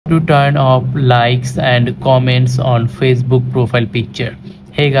to turn off likes and comments on Facebook profile picture.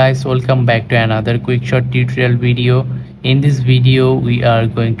 Hey guys, welcome back to another quick short tutorial video. In this video we are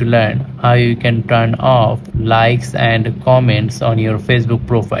going to learn how you can turn off likes and comments on your Facebook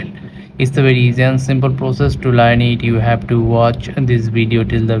profile. It's a very easy and simple process. To learn it, you have to watch this video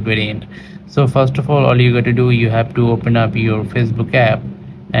till the very end. So first of all you got to do, you have to open up your Facebook app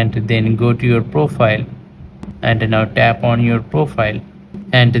and then go to your profile, and now tap on your profile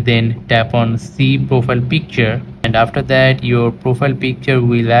and then tap on see profile picture, and after that your profile picture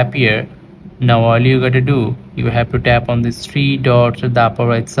will appear. Now all you got to do, you have to tap on these three dots at the upper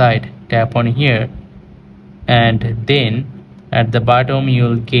right side, tap on here, and then at the bottom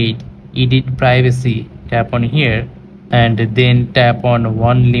you'll get edit privacy, tap on here and then tap on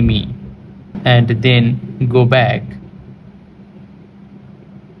only me, and then go back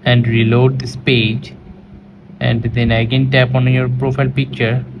and reload this page, and then again tap on your profile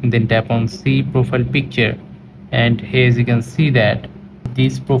picture and then tap on see profile picture, and here as you can see that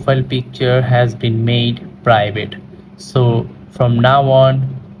this profile picture has been made private. So from now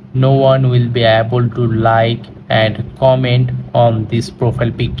on no one will be able to like and comment on this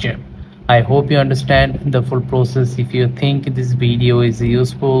profile picture. I hope you understand the full process. If you think this video is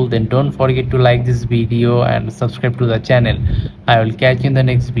useful, then don't forget to like this video and subscribe to the channel. I will catch you in the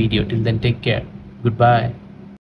next video. Till then, take care. Goodbye.